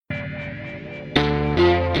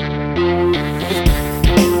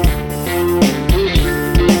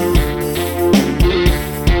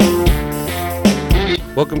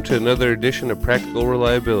Welcome to another edition of Practical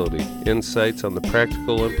Reliability, insights on the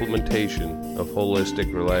practical implementation of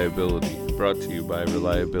holistic reliability, brought to you by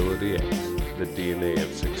Reliability X, the DNA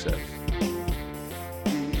of success.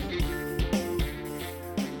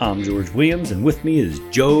 I'm George Williams, and with me is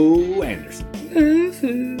Joe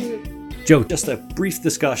Anderson. Joe, just a brief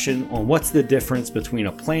discussion on what's the difference between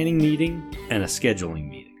a planning meeting and a scheduling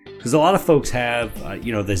meeting. Because a lot of folks have,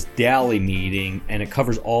 this daily meeting, and it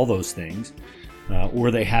covers all those things.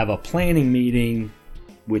 Or they have a planning meeting,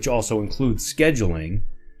 which also includes scheduling.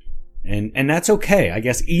 And that's okay. I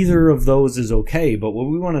guess either of those is okay. But what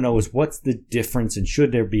we want to know is what's the difference, and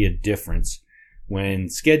should there be a difference when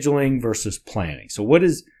scheduling versus planning? So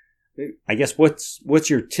what's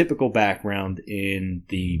your typical background in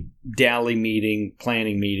the daily meeting,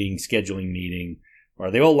 planning meeting, scheduling meeting?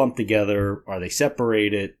 Are they all lumped together? Are they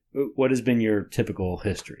separated? What has been your typical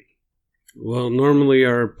history? Well, normally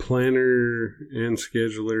our planner and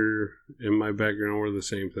scheduler in my background were the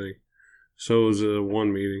same thing. So it was a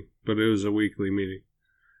one meeting, but it was a weekly meeting.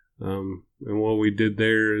 And what we did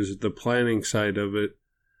there is the planning side of it,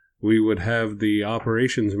 we would have the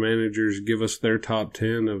operations managers give us their top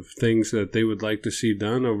 10 of things that they would like to see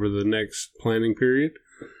done over the next planning period.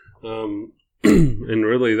 And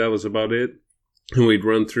really that was about it. And we'd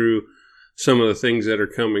run through some of the things that are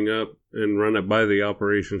coming up and run it by the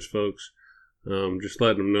operations folks. Just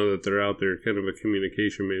letting them know that they're out there, kind of a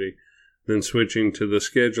communication meeting. Then switching to the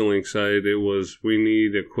scheduling side, it was, we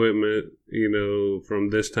need equipment,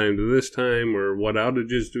 from this time to this time, or what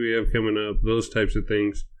outages do we have coming up, those types of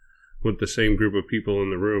things with the same group of people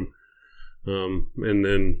in the room. And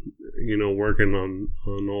then, working on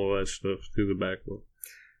all that stuff through the backlog.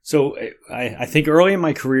 So I think early in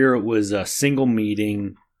my career, it was a single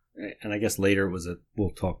meeting, and I guess later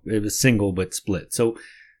it was single but split.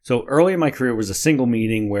 So early in my career, it was a single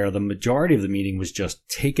meeting where the majority of the meeting was just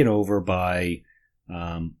taken over by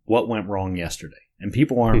what went wrong yesterday. And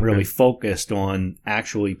people aren't really focused on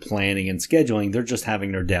actually planning and scheduling. They're just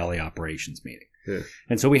having their daily operations meeting. Yeah.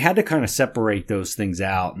 And so we had to kind of separate those things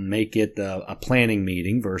out and make it a planning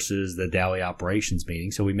meeting versus the daily operations meeting.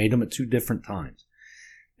 So we made them at two different times.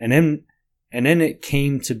 And then it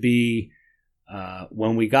came to be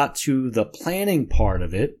when we got to the planning part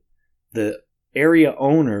of it, the area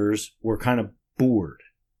owners were kind of bored,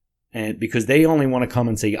 and because they only want to come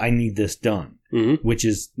and say, I need this done, which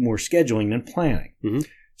is more scheduling than planning. Mm-hmm.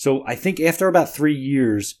 So I think after about 3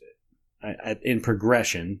 years in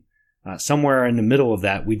progression, somewhere in the middle of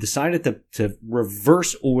that, we decided to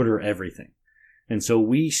reverse order everything. And so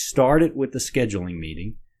we started with the scheduling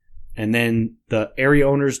meeting, and then the area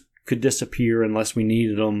owners could disappear unless we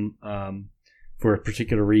needed them for a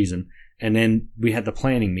particular reason. And then we had the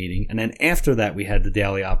planning meeting. And then after that, we had the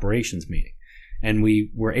daily operations meeting. And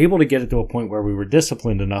we were able to get it to a point where we were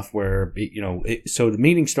disciplined enough where, so the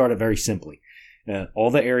meeting started very simply.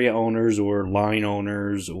 All the area owners or line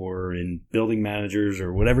owners or in building managers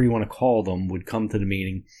or whatever you want to call them would come to the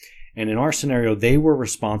meeting. And in our scenario, they were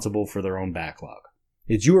responsible for their own backlog.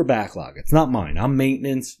 It's your backlog. It's not mine. I'm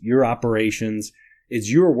maintenance, your operations.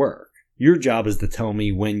 It's your work. Your job is to tell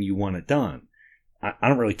me when you want it done. I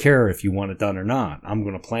don't really care if you want it done or not. I'm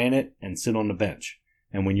going to plan it and sit on the bench.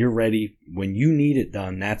 And when you're ready, when you need it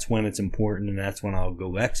done, that's when it's important, and that's when I'll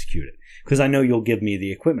go execute it. Because I know you'll give me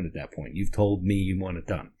the equipment at that point. You've told me you want it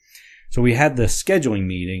done. So we had the scheduling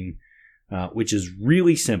meeting, which is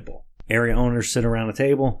really simple. Area owners sit around a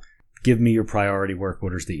table. Give me your priority work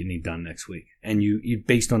orders that you need done next week. And you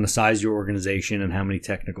based on the size of your organization and how many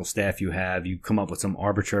technical staff you have, you come up with some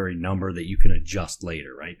arbitrary number that you can adjust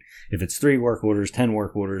later, right? If it's 3 work orders, 10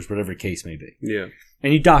 work orders, whatever the case may be. Yeah.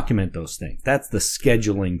 And you document those things. That's the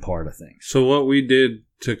scheduling part of things. So what we did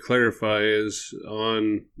to clarify is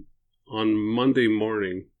on Monday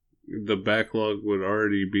morning, the backlog would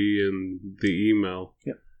already be in the email.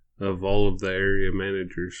 Yep. Of all of the area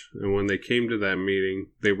managers. And when they came to that meeting,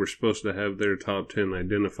 they were supposed to have their top 10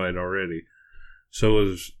 identified already. So it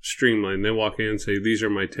was streamlined. They walk in and say, these are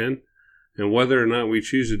my 10. And whether or not we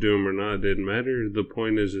choose to do them or not, it didn't matter. The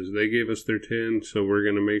point is they gave us their 10, so we're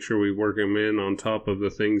going to make sure we work them in on top of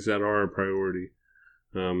the things that are a priority.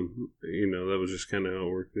 That was just kind of how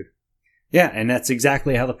it worked. Yeah, and that's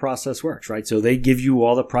exactly how the process works, right? So they give you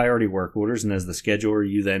all the priority work orders, and as the scheduler,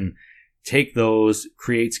 you then take those,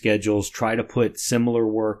 create schedules, try to put similar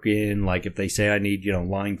work in. Like if they say I need,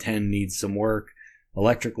 line 10 needs some work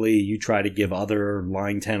electrically, you try to give other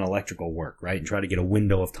line 10 electrical work, right? And try to get a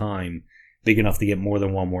window of time big enough to get more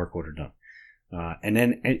than one work order done.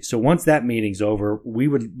 So once that meeting's over, we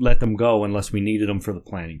would let them go unless we needed them for the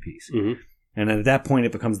planning piece. Mm-hmm. And at that point,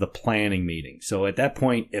 it becomes the planning meeting. So at that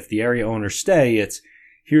point, if the area owners stay, it's,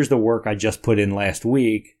 here's the work I just put in last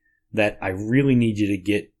week that I really need you to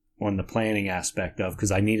get on the planning aspect of,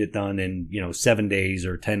 because I need it done in, 7 days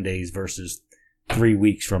or 10 days versus 3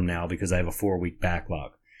 weeks from now because I have a 4-week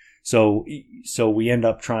backlog. So we end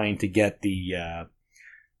up trying to get the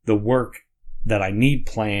work that I need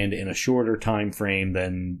planned in a shorter time frame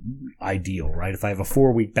than ideal, right? If I have a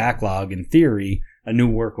 4-week backlog, in theory, a new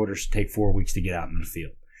work order should take 4 weeks to get out in the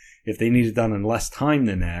field. If they need it done in less time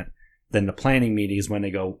than that, then the planning meeting is when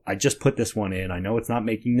they go, I just put this one in. I know it's not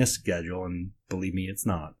making this schedule, and believe me, it's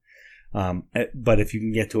not. But if you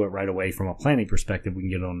can get to it right away from a planning perspective, we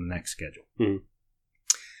can get on the next schedule. Mm-hmm.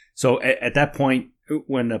 So at that point,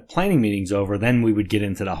 when the planning meeting's over, then we would get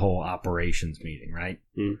into the whole operations meeting, right?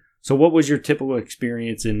 Mm-hmm. So what was your typical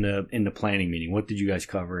experience in the planning meeting? What did you guys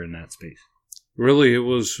cover in that space? Really, it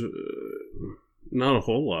was not a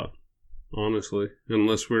whole lot, honestly,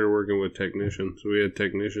 unless we were working with technicians. We had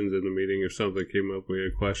technicians in the meeting. If something came up, we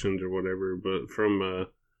had questions or whatever. But from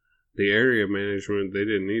the area management, they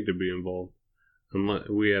didn't need to be involved unless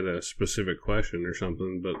we had a specific question or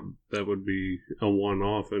something. But that would be a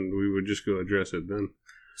one-off, and we would just go address it then.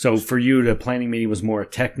 So for you, the planning meeting was more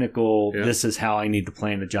technical. Yeah. This is how I need to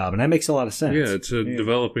plan the job. And that makes a lot of sense. Yeah, it's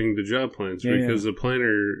developing the job plans because the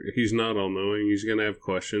planner, he's not all-knowing. He's going to have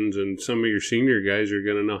questions. And some of your senior guys are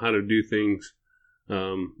going to know how to do things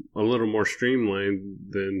a little more streamlined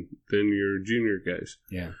than your junior guys.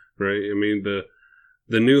 Yeah. Right? I mean,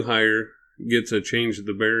 the new hire gets a change of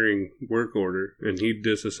the bearing work order, and he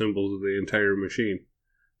disassembles the entire machine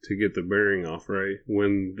to get the bearing off, right?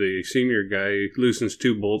 When the senior guy loosens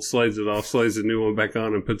 2 bolts, slides it off, slides the new one back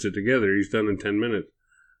on, and puts it together, he's done in 10 minutes.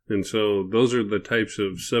 And so those are the types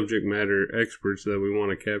of subject matter experts that we want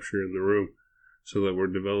to capture in the room so that we're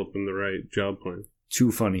developing the right job plan.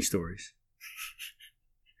 2 funny stories.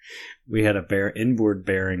 We had a inboard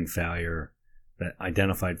bearing failure that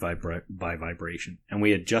identified by vibration, and we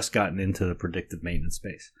had just gotten into the predictive maintenance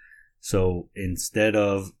space. So instead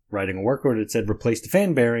of writing a work order that said replace the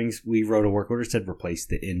fan bearings, we wrote a work order that said replace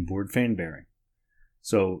the inboard fan bearing.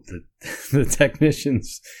 So the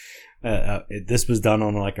technicians, this was done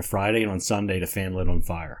on like a Friday, and on Sunday the fan lit on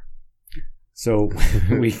fire. So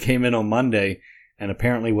we came in on Monday, and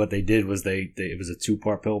apparently what they did was it was a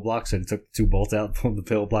 2-part pillow block, so they took the 2 bolts out, pulled the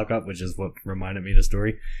pillow block up, which is what reminded me of the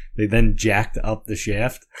story. They then jacked up the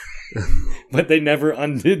shaft, but they never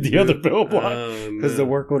undid the other pillow block because the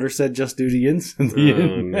work order said just do the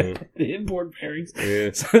the inboard bearings.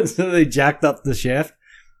 Yeah. So they jacked up the shaft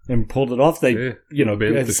and pulled it off. They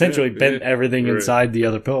essentially bent everything inside the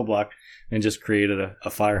other pillow block and just created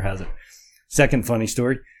a fire hazard. Second funny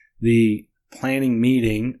story, the planning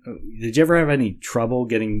meeting, did you ever have any trouble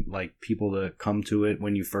getting like people to come to it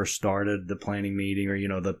when you first started the planning meeting, or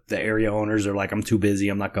the area owners are like, I'm too busy,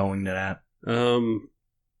 I'm not going to that?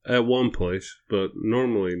 At one place, but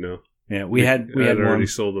normally no. Yeah, we had already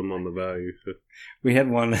sold them on the value. So. We had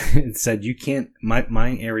one that said, you can't,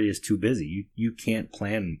 my area is too busy, you can't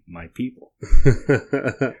plan my people.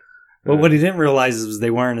 But what he didn't realize is they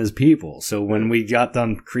weren't his people. So when we got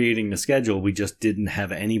done creating the schedule, we just didn't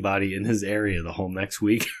have anybody in his area the whole next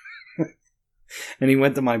week. And he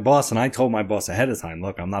went to my boss, and I told my boss ahead of time,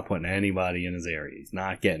 look, I'm not putting anybody in his area. He's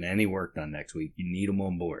not getting any work done next week. You need him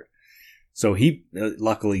on board. So he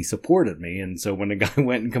luckily supported me. And so when the guy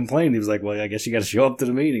went and complained, he was like, well, I guess you got to show up to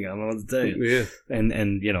the meeting. I don't know what to tell you. Yeah. And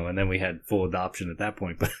then we had full adoption at that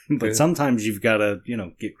point. But sometimes you've got to,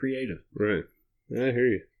 get creative. Right. I hear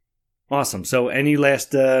you. Awesome. So any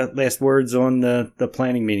last words on the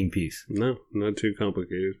planning meeting piece? No, not too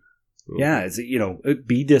complicated. Yeah, it's,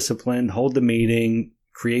 be disciplined, hold the meeting,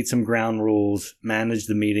 create some ground rules, manage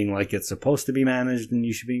the meeting like it's supposed to be managed, and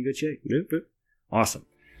you should be in good shape. Yep. Awesome.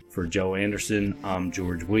 For Joe Anderson, I'm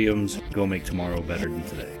George Williams. Go make tomorrow better than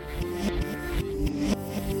today.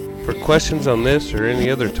 For questions on this or any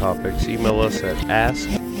other topics, email us at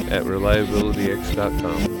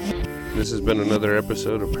ask@reliabilityx.com. This has been another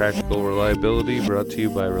episode of Practical Reliability, brought to you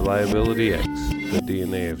by Reliability X, the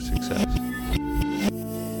DNA of success.